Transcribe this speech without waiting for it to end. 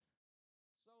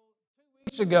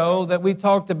Ago that we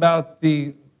talked about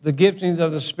the giftings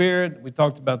of the Spirit. We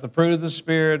talked about the fruit of the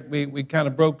Spirit. We kind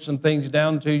of broke some things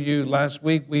down to you last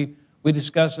week. We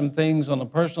discussed some things on a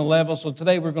personal level. So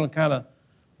today we're going to kind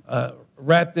of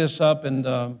wrap this up, and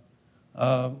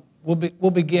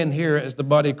we'll begin here as the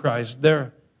body of Christ.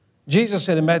 Jesus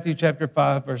said in Matthew chapter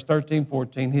 5, verse 13,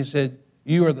 14, he said,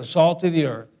 "You are the salt of the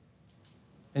earth,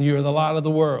 and you are the light of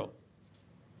the world."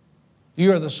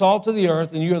 You are the salt of the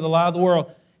earth, and you are the light of the world.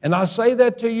 And I say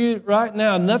that to you right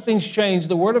now. Nothing's changed.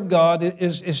 The Word of God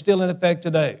is still in effect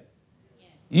today.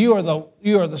 You are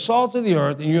the salt of the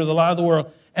earth, and you're the light of the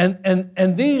world.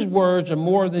 And these words are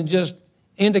more than just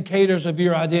indicators of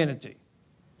your identity.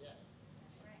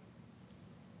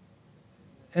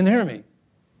 And hear me.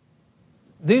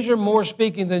 These are more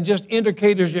speaking than just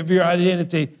indicators of your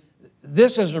identity.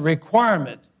 This is a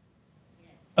requirement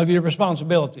of your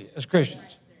responsibility as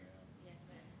Christians.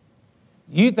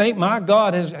 You think my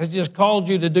God has just called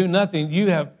you to do nothing, you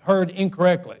have heard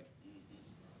incorrectly.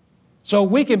 So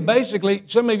we can basically,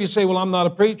 some of you say, well, I'm not a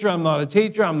preacher, I'm not a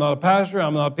teacher, I'm not a pastor,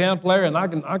 I'm not a piano player, and I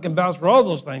can vouch for all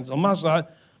those things on my side.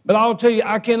 But I'll tell you,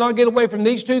 I cannot get away from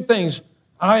these two things.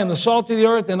 I am the salt of the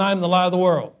earth, and I am the light of the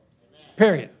world.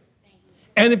 Period.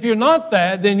 And if you're not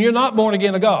that, then you're not born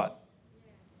again of God.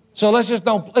 So let's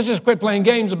just quit playing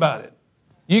games about it.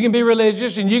 You can be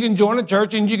religious, and you can join a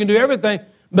church, and you can do everything.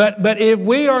 But if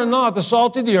we are not the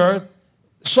salt of the earth,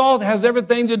 salt has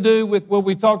everything to do with what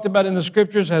we talked about in the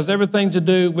scriptures, has everything to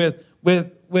do with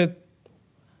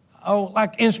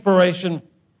like inspiration.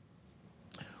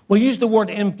 We'll use the word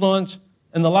influence,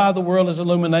 and the light of the world is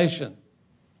illumination.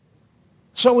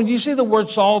 So when you see the word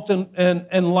salt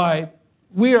and light,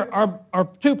 our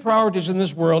two priorities in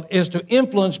this world is to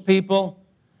influence people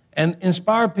and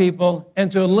inspire people and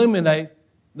to illuminate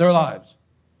their lives.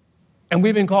 And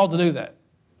we've been called to do that.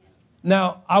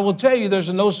 Now, I will tell you, there's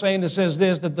an old saying that says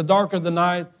this, that the darker the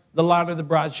night, the lighter the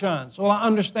bright shines. Well, I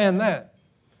understand that.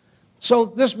 So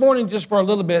this morning, just for a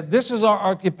little bit, this is our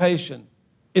occupation,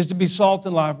 is to be salt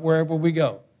and light wherever we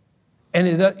go. And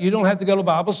you don't have to go to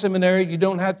Bible seminary. You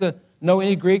don't have to know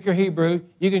any Greek or Hebrew.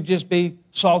 You can just be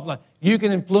salt and light. You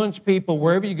can influence people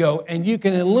wherever you go, and you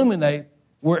can illuminate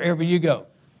wherever you go.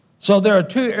 So there are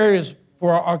two areas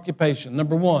for our occupation.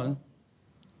 Number one,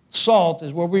 salt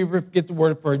is where we get the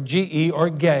word for G-E or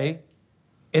gay,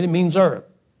 and it means earth.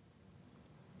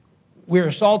 We are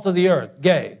salt of the earth,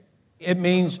 gay. It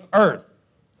means earth,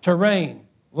 terrain,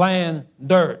 land,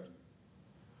 dirt.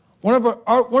 One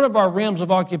of our realms of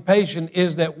occupation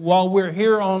is that while we're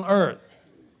here on earth,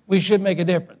 we should make a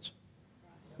difference.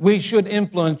 We should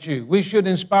influence you. We should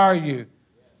inspire you.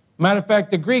 Matter of fact,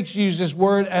 the Greeks use this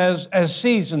word as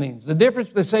seasonings. The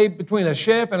difference they say between a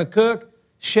chef and a cook,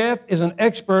 chef is an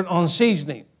expert on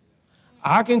seasoning.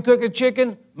 I can cook a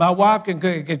chicken. My wife can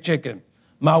cook a chicken.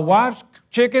 My wife's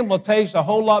chicken will taste a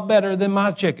whole lot better than my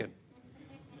chicken.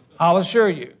 I'll assure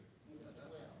you.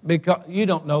 Because you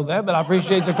don't know that, but I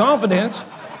appreciate the confidence.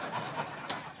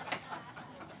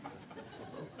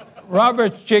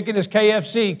 Robert's chicken is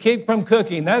KFC, keep from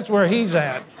cooking. That's where he's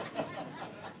at.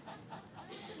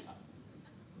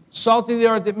 Salt of the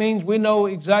earth, it means we know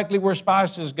exactly where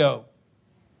spices go.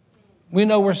 We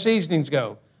know where seasonings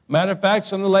go. Matter of fact,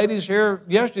 some of the ladies here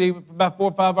yesterday, for about 4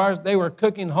 or 5 hours, they were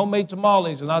cooking homemade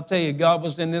tamales, and I'll tell you, God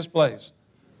was in this place.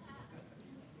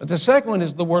 But the second one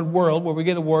is the word world, where we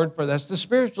get a word for that's the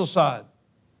spiritual side.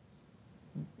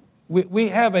 We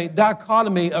have a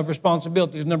dichotomy of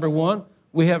responsibilities. Number one,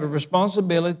 we have a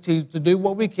responsibility to do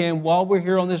what we can while we're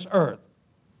here on this earth.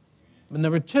 But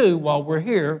number two, while we're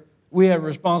here, we have a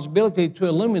responsibility to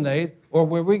illuminate, or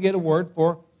where we get a word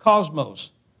for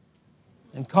cosmos.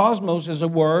 And cosmos is a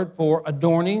word for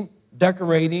adorning,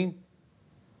 decorating,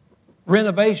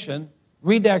 renovation,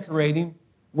 redecorating,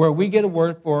 where we get a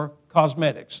word for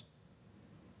cosmetics.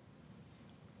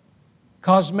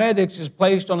 Cosmetics is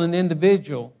placed on an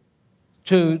individual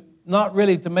to not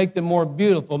really to make them more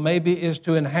beautiful, maybe is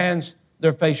to enhance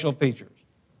their facial features.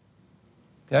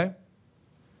 Okay?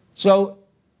 So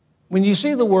when you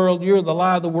see the world, you're the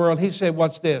light of the world. He said,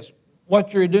 what's this?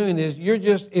 What you're doing is you're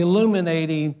just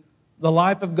illuminating the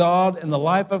life of God and the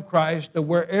life of Christ to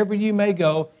wherever you may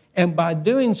go. And by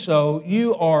doing so,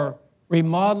 you are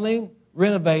remodeling,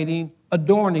 renovating,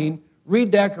 adorning,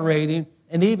 redecorating,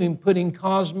 and even putting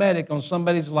cosmetic on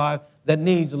somebody's life that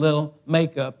needs a little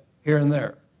makeup here and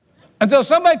there. Until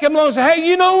somebody comes along and says, hey,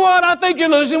 you know what? I think you're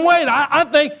losing weight. I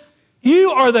think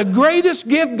you are the greatest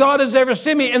gift God has ever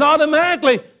sent me. And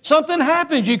automatically something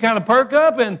happens. You kind of perk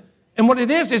up, and what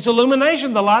it is, it's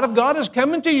illumination. The light of God is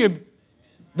coming to you.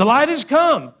 The light has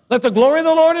come. Let the glory of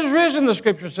the Lord is risen, the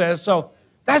Scripture says. So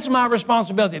that's my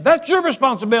responsibility. That's your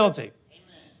responsibility. Amen.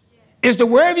 is to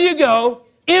wherever you go,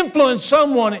 influence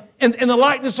someone in the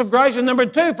likeness of Christ. And number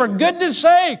two, for goodness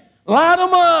sake, light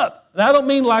them up. And I don't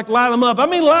mean like light them up. I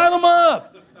mean light them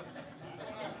up.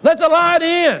 Let the light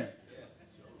in.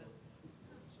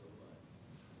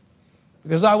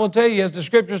 Because I will tell you, as the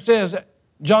scripture says,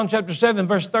 John chapter 7,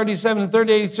 verse 37 and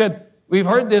 38, he said, we've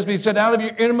heard this, but he said, out of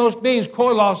your innermost beings,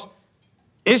 koilos,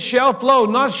 it shall flow,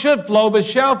 not should flow, but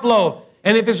shall flow.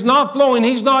 And if it's not flowing,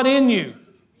 he's not in you.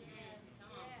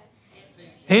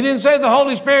 He didn't say the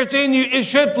Holy Spirit's in you, it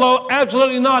should flow.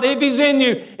 Absolutely not. If he's in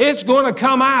you, it's going to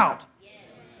come out.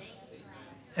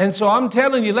 And so I'm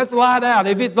telling you, let the light out.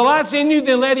 If the light's in you,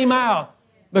 then let him out.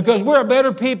 Because we're a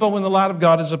better people when the light of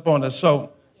God is upon us.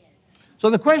 So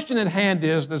the question at hand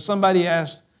is that somebody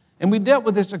asked, and we dealt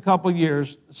with this a couple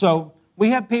years. So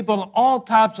we have people in all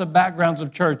types of backgrounds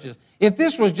of churches. If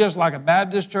this was just like a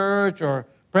Baptist church or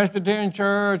Presbyterian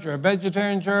church or a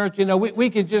vegetarian church, we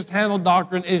could just handle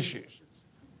doctrine issues.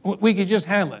 We could just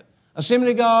handle it.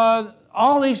 Assembly of God,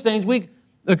 all these things,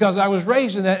 because I was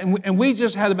raised in that, and we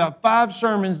just had about 5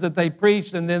 sermons that they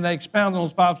preached, and then they expounded on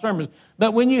those 5 sermons.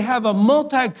 But when you have a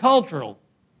multicultural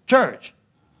church,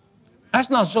 that's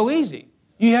not so easy.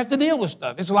 You have to deal with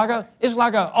stuff. It's like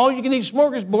a all-you-can-eat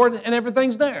smorgasbord, and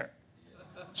everything's there.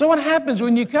 So what happens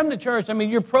when you come to church? I mean,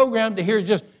 you're programmed to hear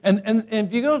just, and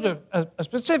if you go to a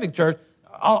specific church,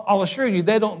 I'll assure you,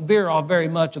 they don't veer off very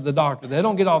much of the doctrine. They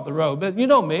don't get off the road. But you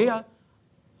know me,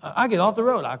 I get off the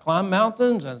road. I climb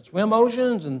mountains and swim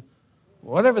oceans and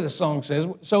whatever the song says.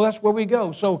 So that's where we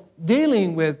go. So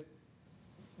dealing with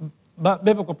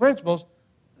biblical principles,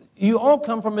 you all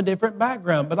come from a different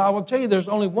background. But I will tell you, there's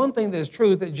only one thing that is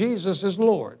true, that Jesus is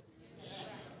Lord.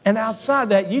 And outside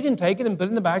that, you can take it and put it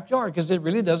in the backyard because it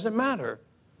really doesn't matter.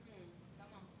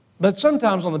 But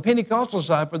sometimes on the Pentecostal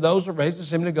side, for those who are raised in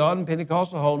Assembly of God and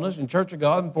Pentecostal Holiness and Church of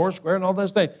God and Foursquare and all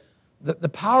those things, the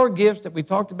power gifts that we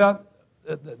talked about,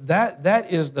 that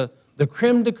is the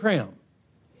creme de creme.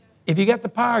 If you got the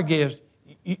power gifts,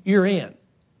 you're in.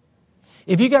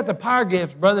 If you got the power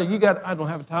gifts, brother, I don't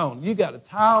have a tie on. You got a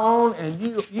tie on, and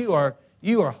you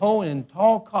are hoeing in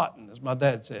tall cotton, as my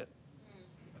dad said.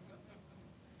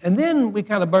 And then we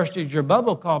kind of bursted your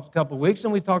bubble a couple of weeks,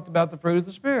 and we talked about the fruit of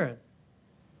the Spirit.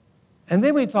 And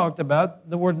then we talked about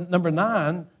the word number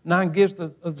 9 gifts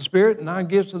of the Spirit, 9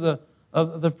 gifts of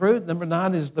the fruit. Number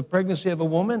 9 is the pregnancy of a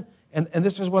woman. And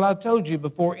this is what I told you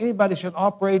before. Anybody should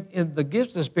operate in the gifts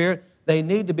of the Spirit, they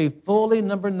need to be fully,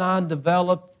 number 9,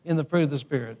 developed in the fruit of the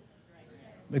Spirit.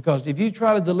 Because if you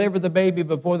try to deliver the baby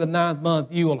before the 9th month,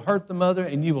 you will hurt the mother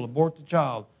and you will abort the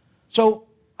child. So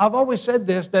I've always said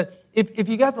this, that if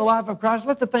you got the life of Christ,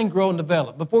 let the thing grow and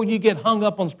develop before you get hung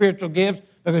up on spiritual gifts,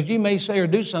 because you may say or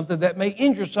do something that may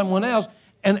injure someone else.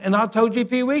 And I told you a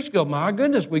few weeks ago, my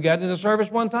goodness, we got into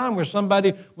service one time where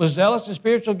somebody was zealous in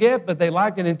spiritual gift, but they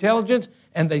lacked in intelligence,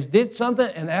 and they did something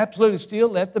and absolutely still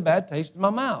left a bad taste in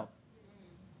my mouth.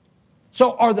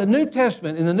 So in the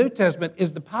New Testament,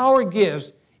 is the power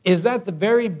gifts, is that the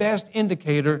very best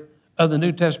indicator of the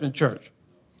New Testament church?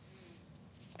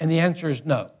 And the answer is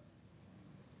no.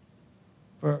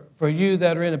 For you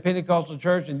that are in a Pentecostal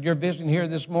church and you're visiting here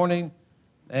this morning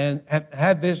and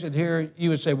have visited here, you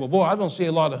would say, well, boy, I don't see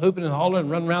a lot of hooping and hollering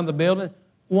and running around the building.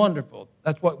 Wonderful.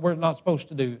 That's what we're not supposed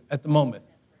to do at the moment.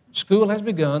 School has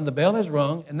begun, the bell has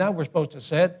rung, and now we're supposed to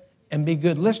sit and be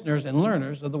good listeners and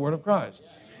learners of the Word of Christ.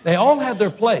 They all have their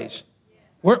place.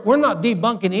 We're not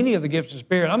debunking any of the gifts of the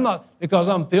Spirit. I'm not, because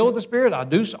I'm filled with the Spirit, I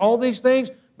do all these things,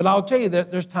 but I'll tell you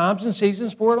that there's times and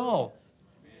seasons for it all.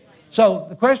 So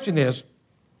the question is,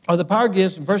 are the power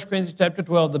gifts in 1 Corinthians chapter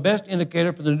 12 the best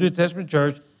indicator for the New Testament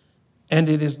church? And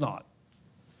it is not.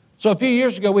 So a few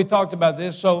years ago we talked about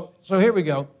this, so here we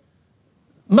go.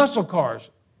 Muscle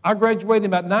cars. I graduated in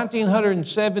about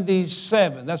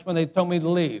 1977. That's when they told me to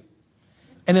leave.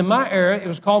 And in my era, it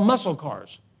was called muscle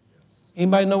cars.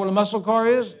 Anybody know what a muscle car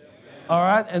is? All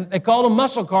right, and they called them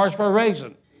muscle cars for a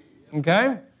reason.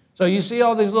 Okay? So you see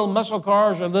all these little muscle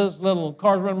cars or those little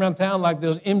cars running around town like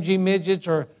those MG midgets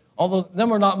or all those,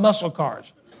 them are not muscle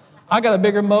cars. I got a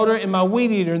bigger motor in my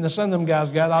weed eater than some of them guys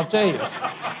got, I'll tell you.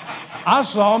 I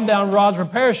saw them down Rod's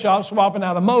repair shop swapping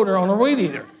out a motor on a weed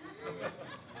eater.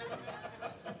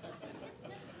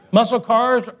 Muscle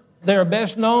cars, they're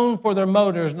best known for their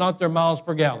motors, not their miles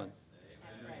per gallon.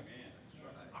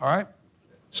 All right?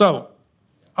 So,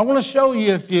 I want to show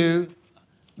you a few,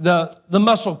 the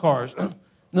muscle cars.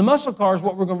 The muscle cars,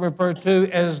 what we're going to refer to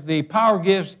as the power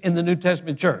gifts in the New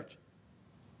Testament church.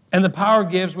 And the power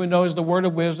gifts we know is the word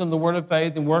of wisdom, the word of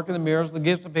faith, and work of the miracles, the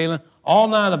gifts of healing, all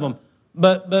 9 of them.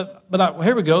 But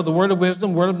here we go, the word of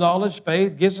wisdom, word of knowledge,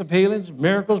 faith, gifts of healings,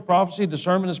 miracles, prophecy,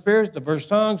 discernment of spirits, diverse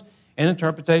tongues, and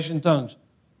interpretation of tongues.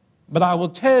 But I will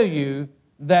tell you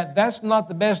that that's not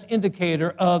the best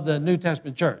indicator of the New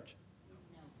Testament church.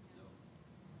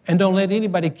 And don't let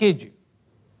anybody kid you,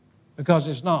 because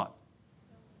it's not.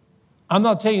 I'm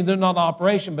not telling you they're not in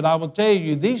operation, but I will tell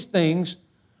you these things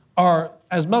are,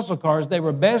 as muscle cars, they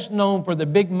were best known for the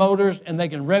big motors, and they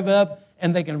can rev up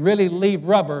and they can really leave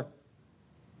rubber.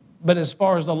 But as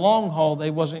far as the long haul,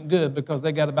 they wasn't good because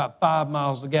they got about 5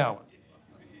 miles a gallon.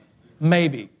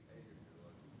 Maybe.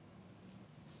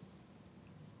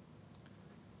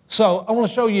 So I want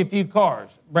to show you a few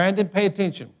cars. Brandon, pay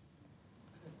attention.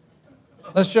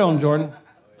 Let's show them, Jordan.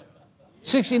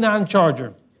 69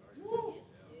 Charger.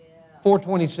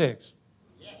 426.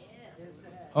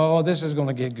 Oh, this is going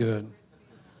to get good.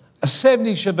 A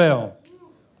 70 Chevelle.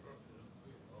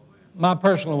 My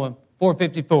personal one,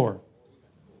 454.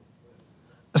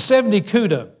 A 70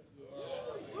 Cuda.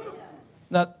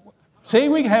 Now, see,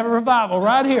 we can have a revival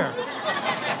right here.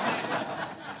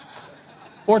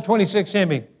 426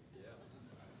 Hemi.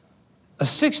 A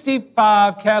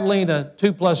 65 Catalina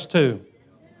 2+2.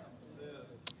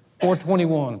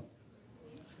 421.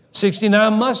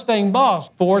 69 Mustang Boss,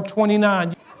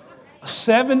 429.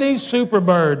 70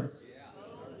 Superbird,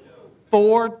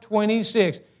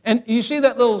 426. And you see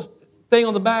that little thing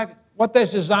on the back? What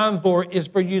that's designed for is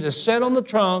for you to sit on the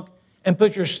trunk and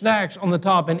put your snacks on the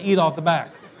top and eat off the back.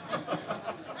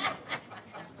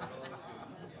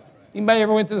 Anybody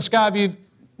ever went to the Skyview?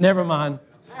 Never mind.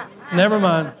 Never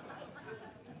mind.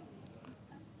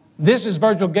 This is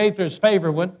Virgil Gaither's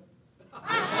favorite one.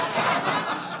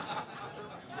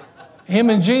 Him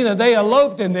and Gina, they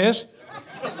eloped in this.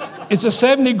 It's a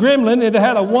 70 Gremlin. It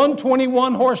had a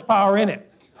 121 horsepower in it.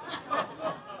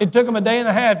 It took them a day and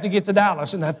a half to get to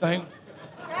Dallas in that thing.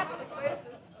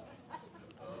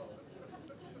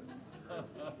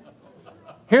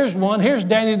 Here's one. Here's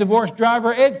Danny DeVore's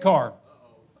driver, Ed Carr.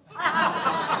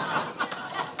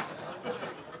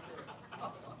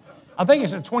 I think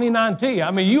it's a 29T.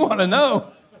 I mean, you want to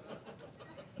know.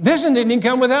 This one didn't even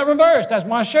come without reverse. That's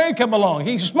why Sherry come along.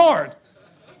 He's smart.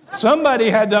 Somebody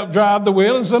had to drive the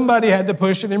wheel and somebody had to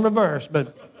push it in reverse.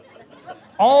 But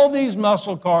all these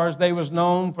muscle cars, they was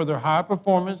known for their high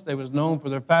performance. They was known for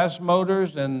their fast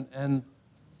motors.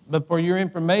 But for your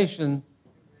information,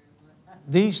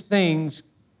 these things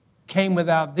came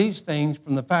without these things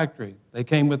from the factory. They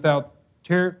came without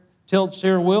tilt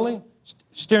steering wheel,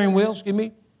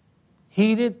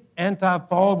 heated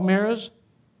anti-fog mirrors.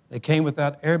 They came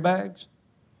without airbags.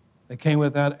 They came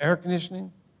without air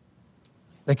conditioning.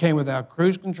 They came without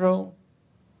cruise control.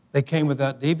 They came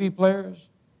without DV players.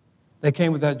 They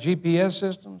came without GPS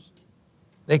systems.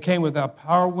 They came without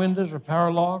power windows or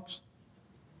power locks.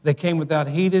 They came without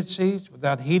heated seats,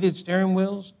 without heated steering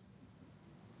wheels.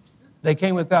 They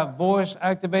came without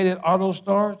voice-activated auto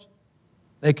starts.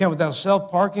 They came without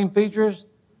self-parking features.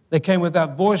 They came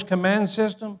without voice command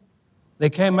system. They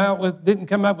didn't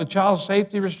come out with child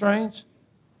safety restraints.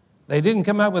 They didn't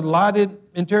come out with lighted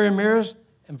interior mirrors.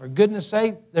 And for goodness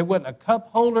sake, there wasn't a cup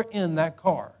holder in that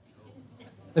car.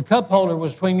 The cup holder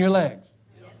was between your legs.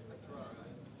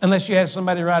 Unless you had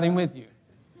somebody riding with you.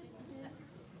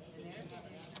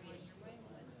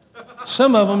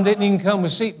 Some of them didn't even come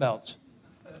with seat belts.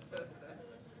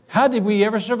 How did we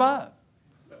ever survive?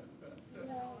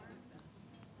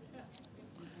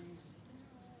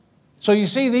 So you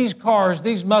see these cars,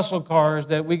 these muscle cars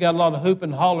that we got a lot of hoop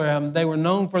and holler at them, they were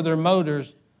known for their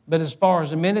motors, but as far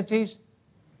as amenities,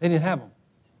 they didn't have them.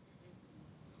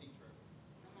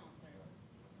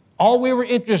 All we were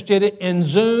interested in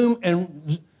zoom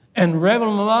and revving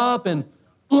them up and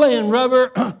laying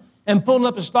rubber and pulling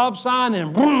up a stop sign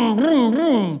and vroom, vroom,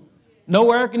 vroom.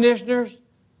 No air conditioners,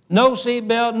 no seat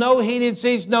belt, no heated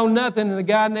seats, no nothing. And the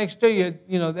guy next to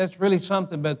you, that's really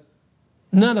something, but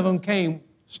none of them came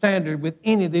standard with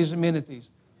any of these amenities.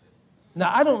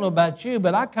 Now, I don't know about you,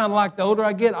 but I kind of like the older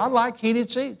I get, I like heated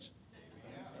seats.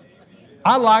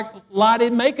 I like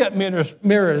lighted makeup mirrors,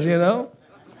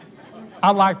 I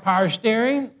like power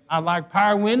steering. I like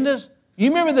power windows. You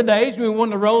remember the days when we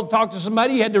wanted to talk to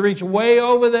somebody, you had to reach way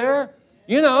over there?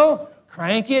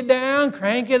 Crank it down,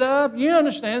 crank it up. You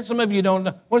understand. Some of you don't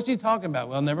know. What's he talking about?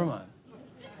 Well, never mind.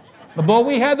 But boy,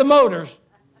 we had the motors.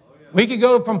 We could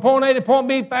go from point A to point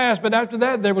B fast, but after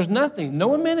that, there was nothing,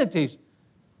 no amenities.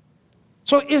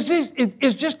 So is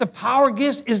just the power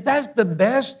gifts, is that the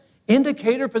best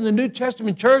indicator for the New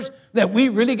Testament church that we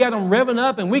really got them revving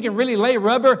up and we can really lay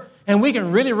rubber and we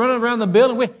can really run around the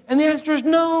building? And the answer is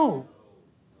no.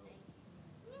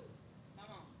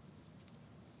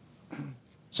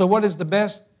 So what is the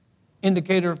best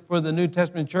indicator for the New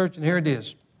Testament church? And here it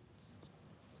is.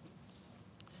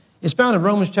 It's found in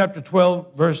Romans chapter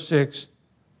 12, verse 6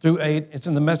 through 8. It's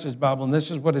in the Message Bible, and this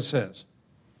is what it says.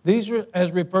 These are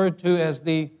as referred to as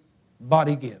the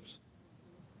body gifts.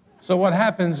 So what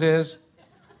happens is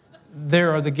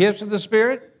there are the gifts of the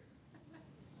Spirit.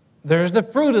 There's the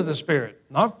fruit of the Spirit.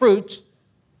 Not fruits,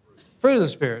 fruit of the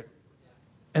Spirit.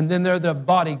 And then there are the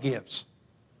body gifts.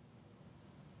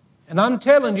 And I'm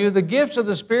telling you, the gifts of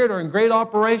the Spirit are in great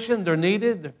operation. They're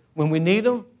needed when we need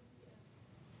them.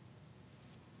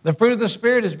 The fruit of the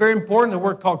Spirit is very important, the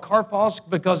word called karpos,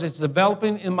 because it's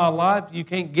developing in my life. You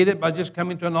can't get it by just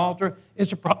coming to an altar.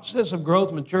 It's a process of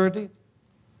growth, maturity.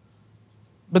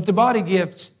 But the body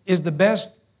gifts is the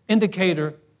best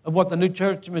indicator of what the New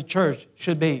Testament church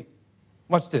should be.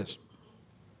 Watch this.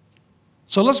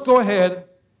 So let's go ahead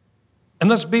and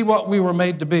let's be what we were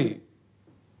made to be,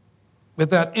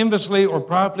 without enviously or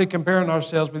pridefully comparing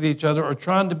ourselves with each other or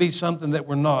trying to be something that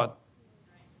we're not.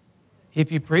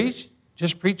 If you preach,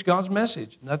 just preach God's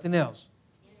message, nothing else.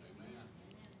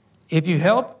 If you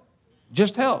help,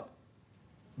 just help.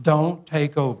 Don't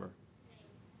take over.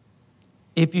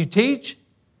 If you teach,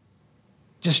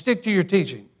 just stick to your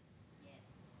teaching.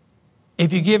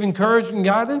 If you give encouragement and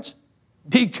guidance,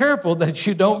 be careful that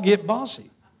you don't get bossy.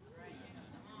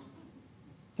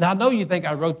 Now, I know you think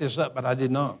I wrote this up, but I did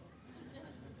not.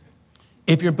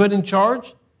 If you're put in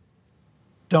charge,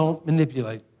 don't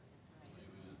manipulate.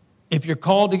 If you're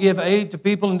called to give aid to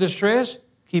people in distress,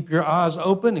 keep your eyes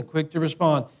open and quick to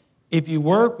respond. If you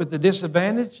work with the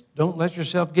disadvantaged, don't let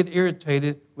yourself get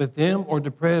irritated with them or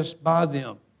depressed by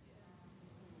them.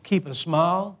 Keep a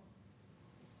smile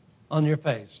on your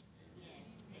face.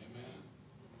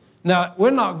 Now, we're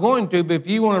not going to, but if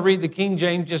you want to read the King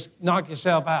James, just knock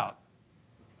yourself out.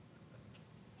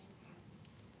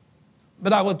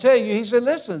 But I will tell you, he said,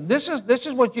 listen, this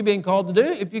is what you've been called to do.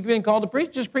 If you've been called to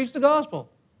preach, just preach the gospel.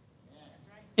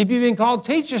 If you've been called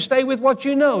to teach, just stay with what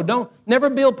you know. Never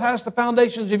build past the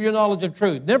foundations of your knowledge of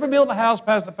truth. Never build a house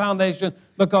past the foundation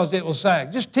because it will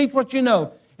sag. Just teach what you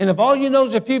know. And if all you know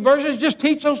is a few verses, just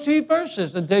teach those few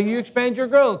verses until you expand your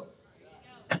growth.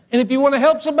 And if you want to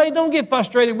help somebody, don't get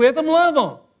frustrated with them. Love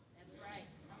them.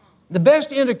 The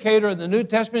best indicator of the New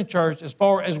Testament church, as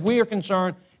far as we are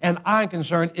concerned and I'm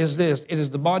concerned, is this. It is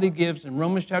the body gifts in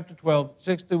Romans chapter 12,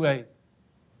 6 through 8.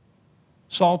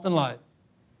 Salt and light.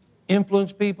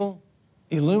 Influence people,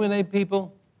 illuminate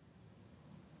people.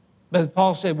 But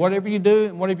Paul said, whatever you do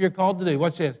and whatever you're called to do,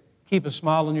 what's this? Keep a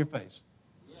smile on your face.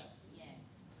 Yes. Yes.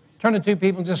 Turn to two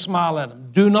people and just smile at them.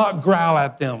 Do not growl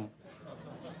at them.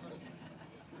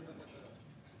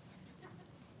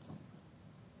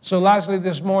 So lastly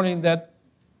this morning, that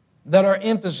our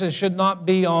emphasis should not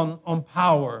be on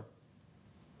power.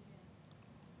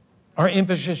 Our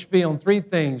emphasis should be on three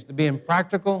things: to being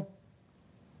practical,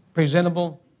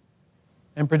 presentable,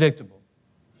 and predictable.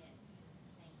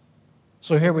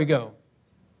 So here we go.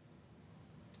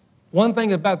 One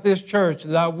thing about this church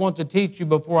that I want to teach you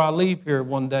before I leave here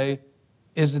one day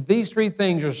is that these three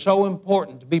things are so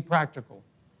important to be practical.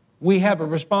 We have a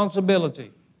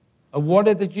responsibility of what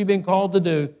it is that you've been called to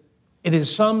do. It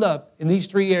is summed up in these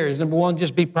three areas. Number one,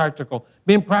 just be practical.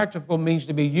 Being practical means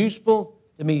to be useful,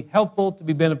 to be helpful, to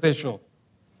be beneficial.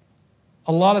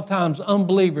 A lot of times,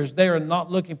 unbelievers, they are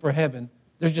not looking for heaven.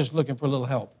 They're just looking for a little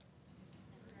help.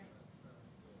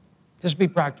 Just be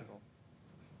practical.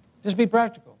 Just be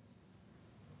practical.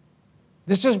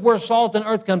 This is where salt and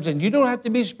earth comes in. You don't have to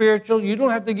be spiritual. You don't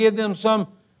have to give them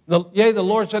yea, the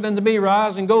Lord said unto me,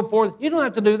 rise and go forth. You don't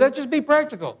have to do that. Just be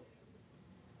practical.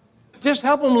 Just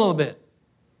help them a little bit.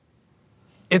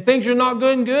 If things are not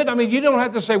good, you don't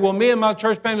have to say, well, me and my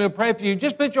church family will pray for you.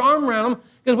 Just put your arm around them,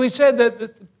 because we said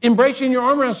that embracing your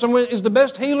arm around someone is the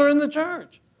best healer in the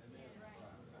church.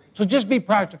 So just be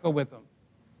practical with them.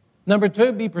 Number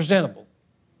two, be presentable.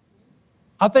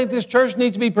 I think this church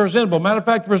needs to be presentable. Matter of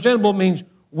fact, presentable means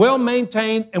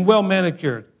well-maintained and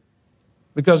well-manicured.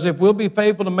 Because if we'll be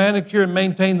faithful to manicure and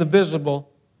maintain the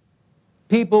visible,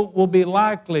 people will be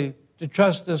likely to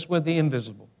trust us with the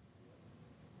invisible.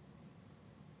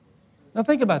 Now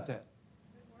think about that.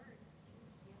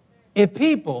 If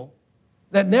people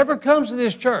that never comes to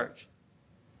this church,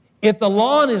 if the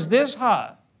lawn is this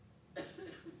high,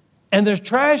 and there's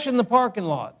trash in the parking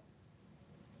lot,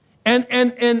 and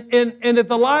if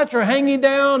the lights are hanging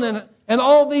down and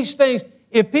all these things,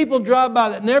 if people drive by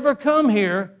that never come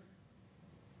here,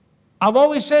 I've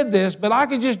always said this, but I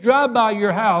could just drive by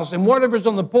your house and whatever's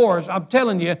on the porch, I'm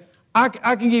telling you, I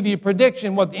can give you a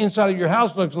prediction what the inside of your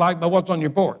house looks like by what's on your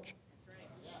porch.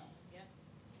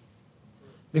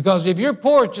 Because if your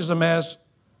porch is a mess,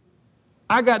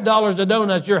 I got dollars to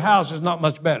donuts, your house is not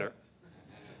much better.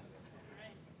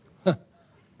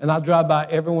 And I'll drive by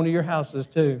every one of your houses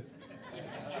too.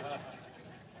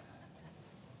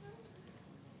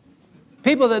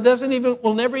 People that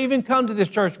will never even come to this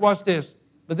church, watch this.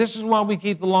 But this is why we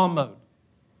keep the lawn mowed.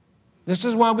 This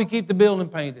is why we keep the building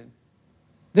painted.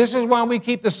 This is why we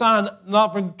keep the sign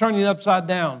not from turning upside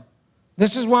down.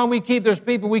 This is why we keep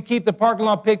the parking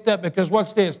lot picked up, because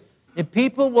watch this. If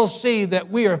people will see that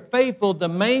we are faithful to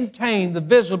maintain the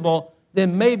visible,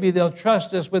 then maybe they'll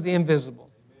trust us with the invisible.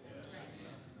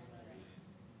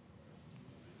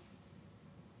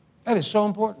 That is so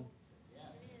important.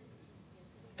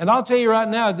 And I'll tell you right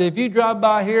now that if you drive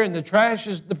by here and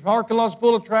the parking lot's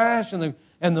full of trash and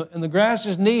the grass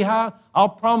is knee high, I'll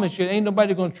promise you, ain't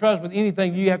nobody going to trust with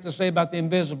anything you have to say about the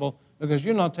invisible, because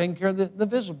you're not taking care of the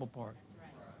visible part.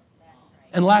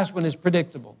 And last one is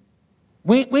predictable.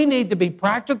 We need to be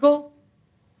practical.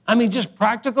 I mean, just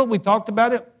practical. We talked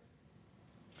about it.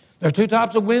 There are two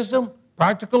types of wisdom,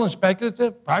 practical and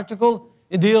speculative. Practical,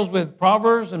 it deals with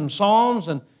Proverbs and Psalms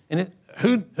and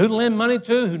who to lend money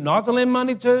to, who not to lend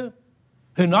money to,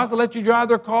 who not to let you drive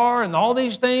their car, and all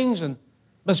these things.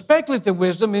 But speculative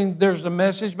wisdom means there's a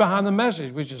message behind the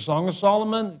message, which is Song of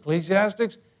Solomon,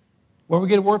 Ecclesiastics, where we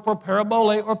get a word for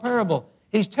parabole or parable.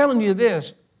 He's telling you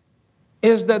this,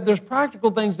 is that there's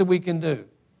practical things that we can do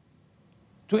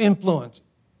to influence,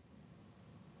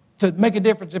 to make a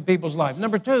difference in people's life.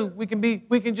 Number two, we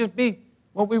can just be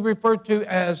what we refer to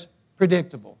as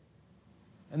predictable.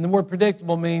 And the word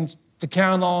predictable means to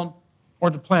count on or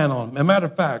to plan on. As a matter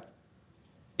of fact,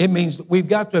 it means that we've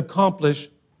got to accomplish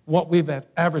what we've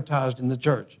advertised in the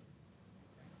church.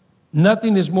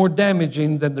 Nothing is more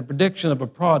damaging than the prediction of a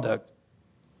product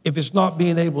if it's not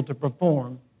being able to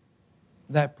perform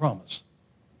that promise.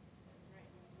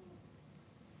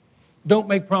 Don't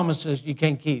make promises you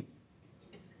can't keep.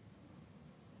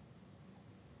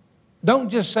 Don't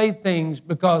just say things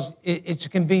because it's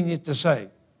convenient to say.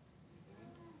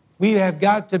 We have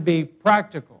got to be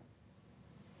practical.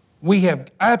 We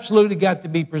have absolutely got to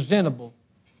be presentable.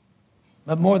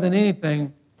 But more than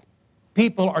anything,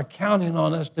 people are counting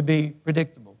on us to be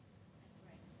predictable.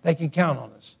 They can count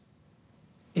on us.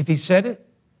 If he said it,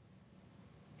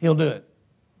 he'll do it.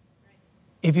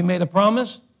 If he made a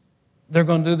promise, they're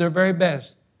going to do their very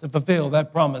best to fulfill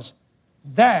that promise.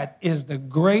 That is the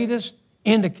greatest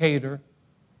indicator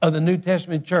of the New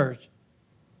Testament church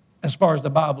as far as the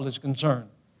Bible is concerned.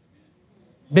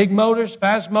 Big motors,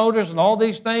 fast motors, and all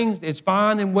these things, it's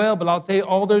fine and well, but I'll tell you,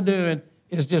 all they're doing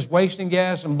is just wasting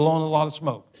gas and blowing a lot of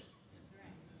smoke.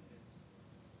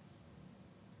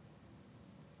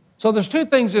 So there's two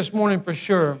things this morning for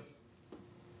sure,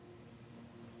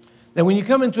 that when you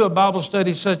come into a Bible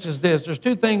study such as this, there's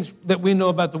two things that we know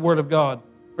about the Word of God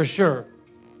for sure.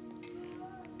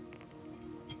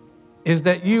 Is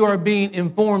that you are being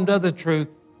informed of the truth,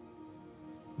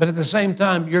 but at the same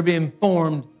time, you're being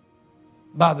informed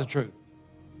by the truth.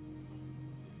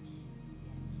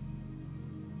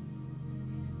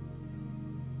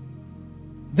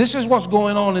 This is what's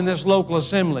going on in this local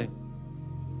assembly.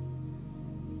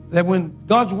 That when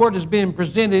God's Word is being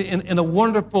presented in a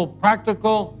wonderful,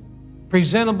 practical,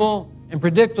 presentable, and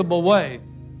predictable way,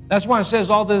 that's why it says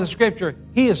all through the Scripture,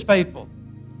 He is faithful.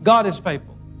 God is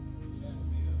faithful.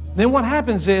 Then what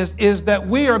happens is that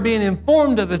we are being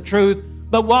informed of the truth,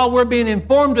 but while we're being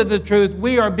informed of the truth,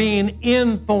 we are being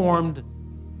informed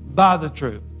by the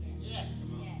truth.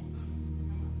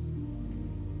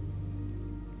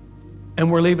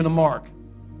 And we're leaving a mark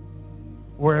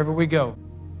wherever we go.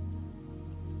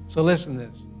 So listen to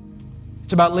this.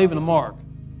 It's about leaving a mark.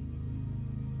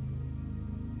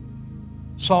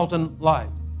 Salt and light.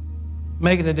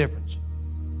 Making a difference.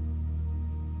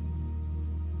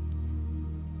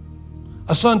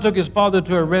 A son took his father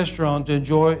to a restaurant to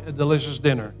enjoy a delicious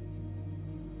dinner.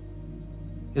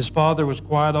 His father was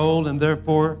quite old, and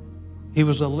therefore he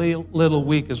was a little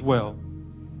weak as well.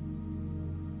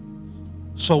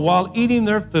 So while eating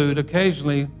their food,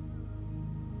 occasionally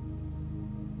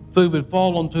food would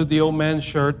fall onto the old man's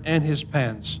shirt and his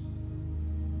pants.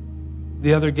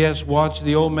 The other guests watched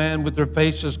the old man with their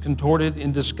faces contorted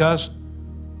in disgust,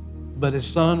 but his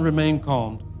son remained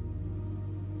calm.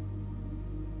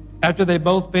 After they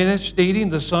both finished eating,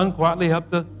 the son quietly helped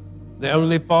the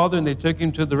elderly father, and they took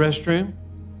him to the restroom.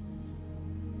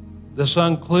 The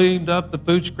son cleaned up the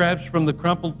food scraps from the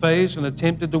crumpled face and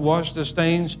attempted to wash the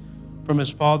stains from his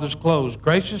father's clothes,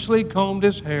 graciously combed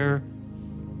his hair,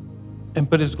 and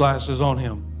put his glasses on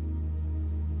him.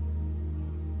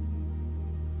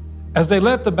 As they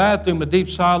left the bathroom, a deep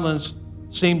silence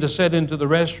seemed to set into the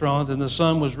restaurant, and the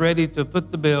son was ready to foot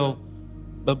the bill.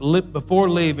 But before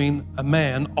leaving, a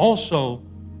man, also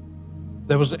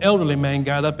There was an elderly man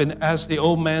got up and asked the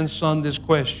old man's son this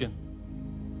question.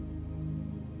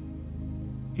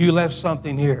 You left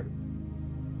something here.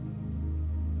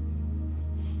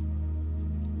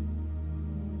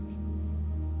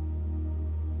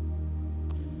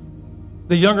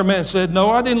 The younger man said, no,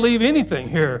 I didn't leave anything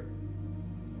here.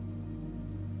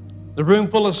 The room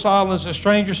full of silence, the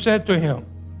stranger said to him,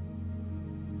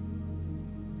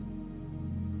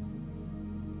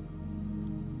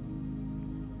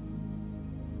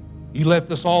 you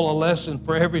left us all a lesson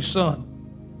for every son.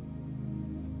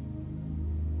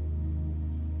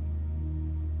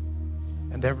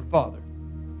 And every father.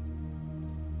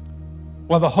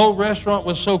 While the whole restaurant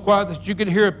was so quiet that you could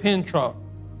hear a pin drop.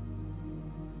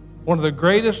 One of the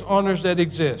greatest honors that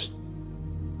exist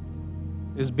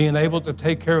is being able to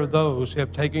take care of those who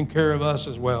have taken care of us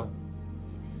as well.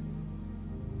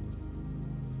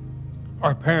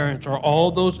 Our parents are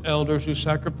all those elders who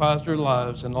sacrificed their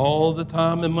lives and all the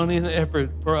time and money and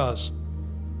effort for us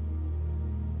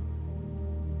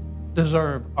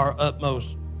deserve our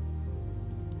utmost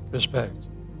respect.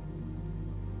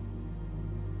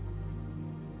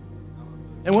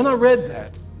 And when I read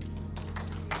that,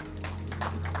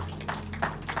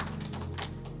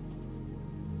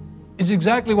 it's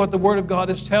exactly what the Word of God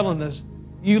is telling us.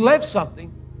 You left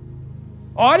something.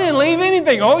 Oh, I didn't leave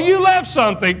anything. Oh, you left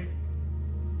something.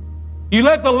 You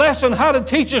left a lesson how to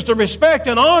teach us to respect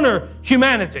and honor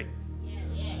humanity.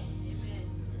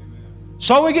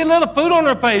 So we get a little food on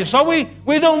our face. So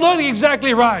we don't look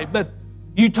exactly right. But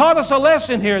you taught us a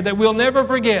lesson here that we'll never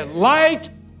forget. Light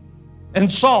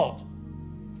and salt.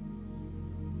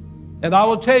 And I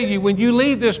will tell you, when you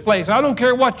leave this place, I don't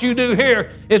care what you do here.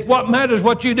 It's what matters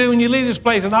what you do when you leave this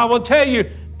place. And I will tell you,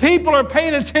 people are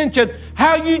paying attention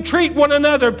how you treat one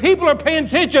another. People are paying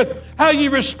attention how you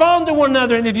respond to one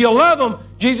another. And if you love them,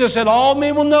 Jesus said, all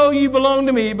men will know you belong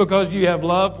to me because you have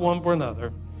loved one for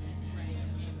another.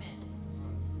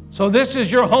 So this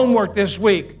is your homework this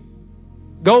week.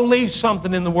 Go leave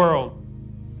something in the world.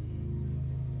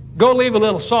 Go leave a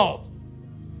little salt.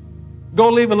 Go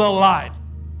leave a little light.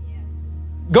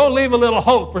 Go leave a little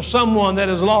hope for someone that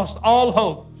has lost all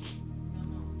hope.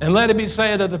 And let it be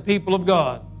said of the people of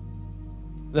God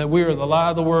that we are the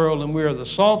light of the world and we are the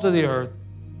salt of the earth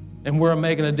and we're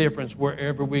making a difference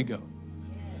wherever we go.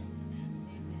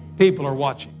 People are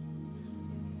watching.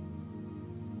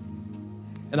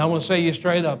 And I want to say you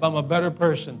straight up, I'm a better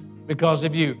person because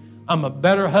of you. I'm a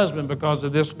better husband because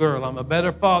of this girl. I'm a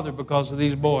better father because of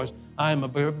these boys. I am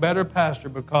a better pastor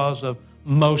because of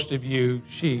most of you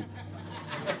sheep.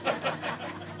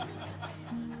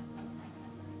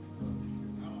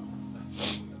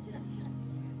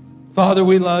 Father,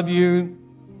 we love you,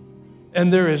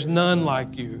 and there is none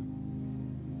like you.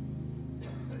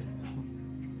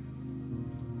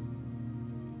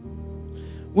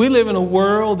 We live in a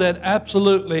world that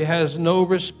absolutely has no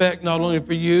respect not only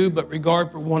for you, but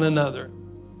regard for one another.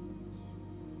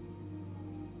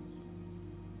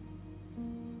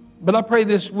 But I pray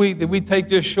this week that we take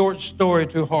this short story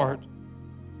to heart.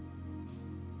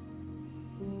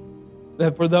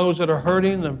 That for those that are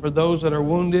hurting and for those that are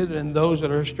wounded and those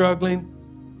that are struggling,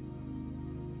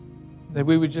 that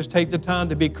we would just take the time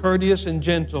to be courteous and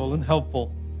gentle and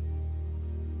helpful.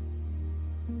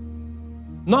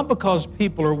 Not because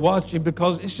people are watching,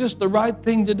 because it's just the right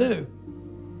thing to do.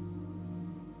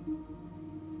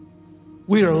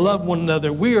 We are to love one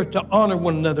another. We are to honor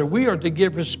one another. We are to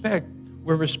give respect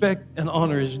where respect and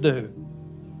honor is due.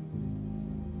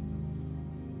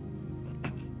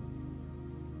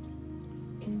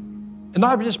 And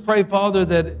I just pray, Father,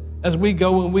 that as we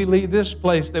go and we leave this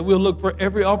place, that we'll look for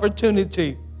every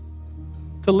opportunity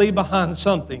to leave behind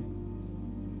something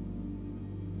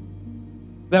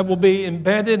that will be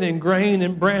embedded, ingrained,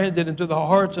 and branded into the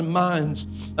hearts and minds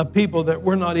of people that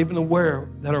we're not even aware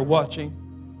that are watching.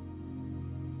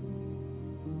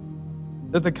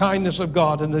 That the kindness of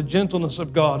God and the gentleness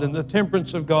of God and the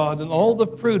temperance of God and all the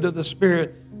fruit of the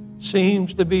Spirit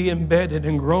seems to be embedded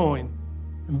and growing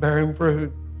and bearing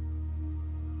fruit.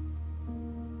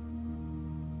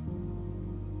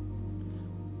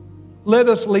 Let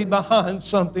us leave behind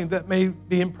something that may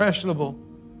be impressionable.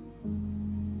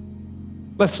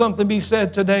 Let something be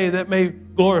said today that may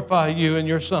glorify you and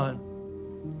your Son.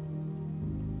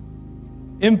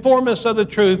 Inform us of the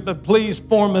truth, but please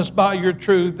form us by your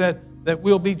truth that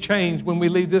we'll be changed when we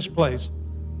leave this place.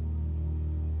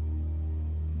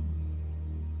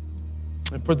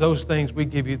 And for those things, we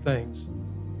give you thanks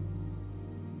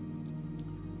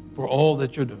for all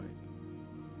that you're doing.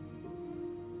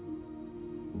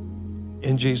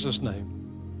 In Jesus' name.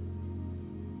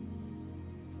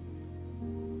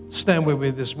 Stand with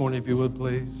me this morning, if you would,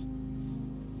 please.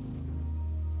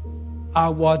 I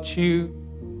watch you.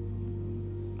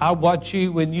 I watch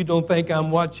you when you don't think I'm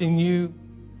watching you.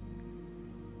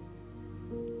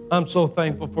 I'm so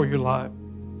thankful for your life.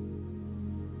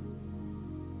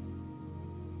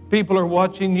 People are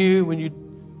watching you when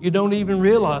you don't even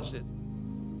realize it.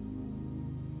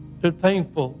 They're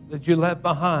thankful that you left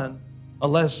behind a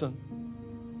lesson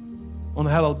on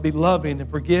how to be loving and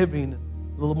forgiving,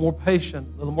 a little more patient,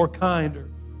 a little more kinder.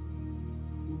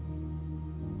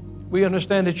 We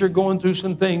understand that you're going through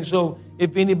some things, so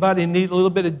if anybody needs a little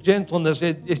bit of gentleness,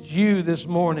 it's you this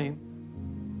morning.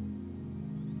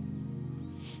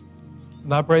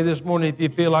 And I pray this morning, if you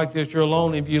feel like this, you're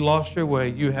alone. If you lost your way,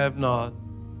 you have not.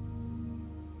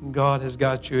 God has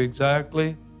got you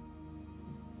exactly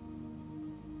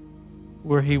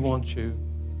where He wants you.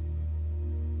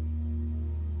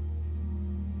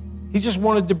 He just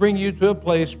wanted to bring you to a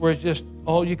place where it's just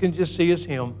all you can just see is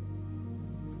Him.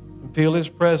 And feel His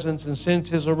presence and sense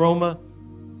His aroma.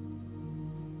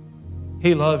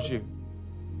 He loves you.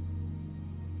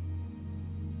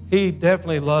 He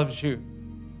definitely loves you.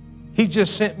 He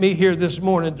just sent me here this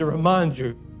morning to remind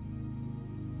you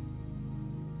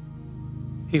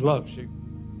He loves you.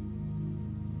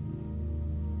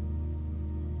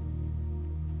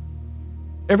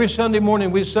 Every Sunday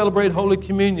morning we celebrate Holy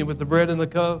Communion with the bread and the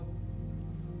cup.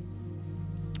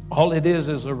 All it is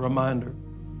a reminder.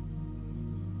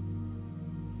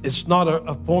 It's not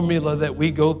a formula that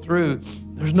we go through.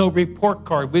 There's no report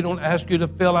card. We don't ask you to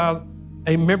fill out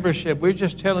a membership. We're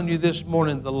just telling you this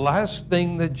morning the last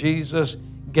thing that Jesus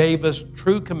gave us,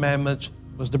 true commandments,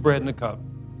 was the bread and the cup.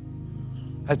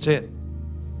 That's it.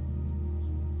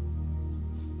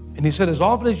 And He said, as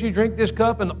often as you drink this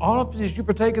cup and often as you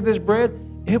partake of this bread,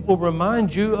 it will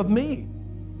remind you of me.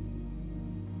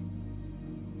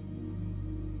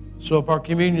 So if our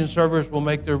communion servers will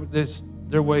make their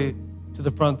way to the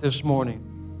front this morning.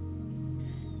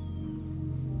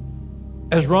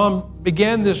 As Ron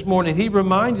began this morning, he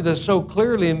reminded us so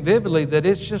clearly and vividly that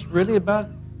it's just really about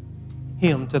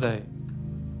Him today.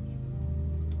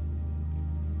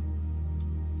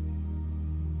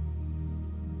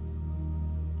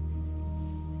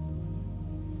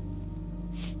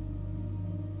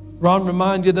 Ron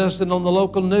reminded us that on the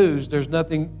local news, there's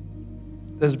nothing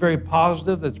that's very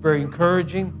positive, that's very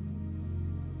encouraging.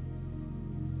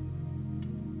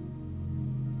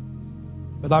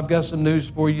 But I've got some news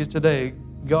for you today.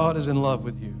 God is in love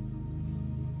with you.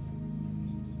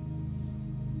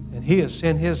 And He has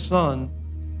sent His Son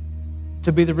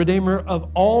to be the Redeemer of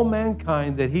all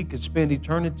mankind, that He could spend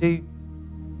eternity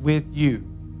with you.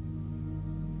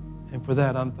 And for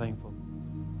that, I'm thankful.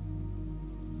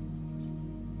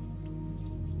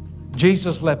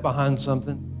 Jesus left behind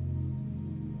something.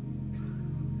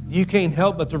 You can't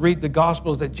help but to read the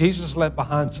Gospels that Jesus left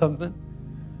behind something.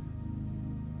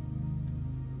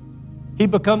 He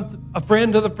become a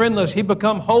friend to the friendless. He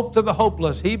become hope to the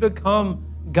hopeless. He become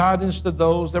guidance to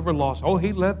those that were lost. Oh,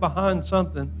 He left behind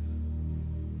something,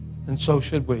 and so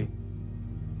should we.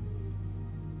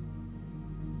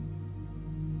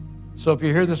 So if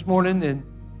you're here this morning and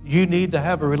you need to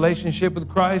have a relationship with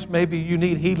Christ, maybe you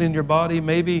need healing in your body,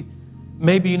 maybe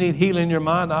you need healing in your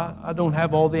mind. I don't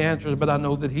have all the answers, but I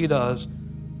know that He does.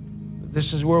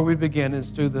 This is where we begin, is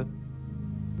through the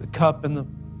cup and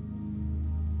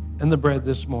the bread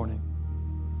this morning.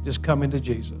 Just coming to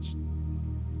Jesus.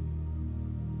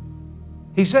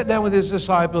 He sat down with His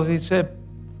disciples. He said,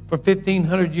 for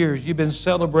 1,500 years, you've been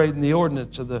celebrating the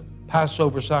ordinance of the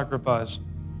Passover sacrifice.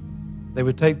 They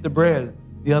would take the bread,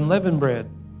 the unleavened bread,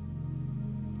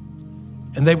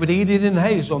 and they would eat it in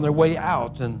haste on their way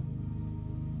out.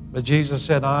 But Jesus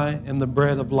said, I am the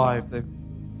bread of life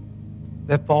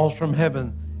that falls from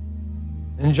heaven.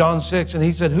 In John 6, and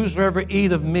He said, whosoever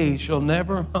eat of me shall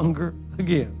never hunger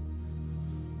again.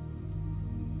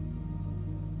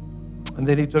 And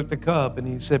then He took the cup and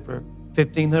He said, for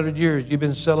 1,500 years, you've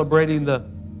been celebrating the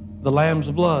Lamb's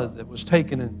blood that was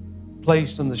taken and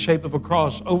placed in the shape of a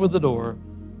cross over the door.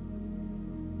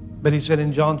 But He said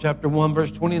in John chapter 1,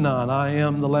 verse 29, I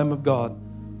am the Lamb of God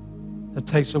that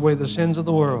takes away the sins of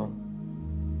the world.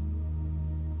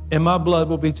 And my blood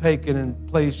will be taken and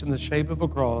placed in the shape of a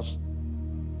cross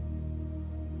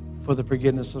for the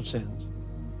forgiveness of sins.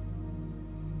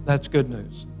 That's good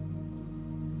news.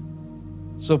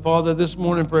 So, Father, this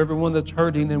morning for everyone that's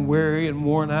hurting and weary and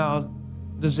worn out,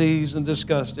 diseased and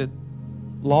disgusted,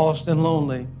 lost and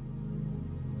lonely,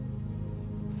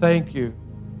 thank You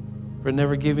for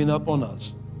never giving up on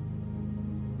us.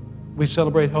 We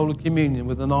celebrate Holy Communion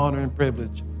with an honor and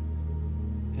privilege.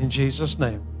 In Jesus'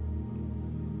 name,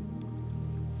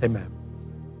 amen.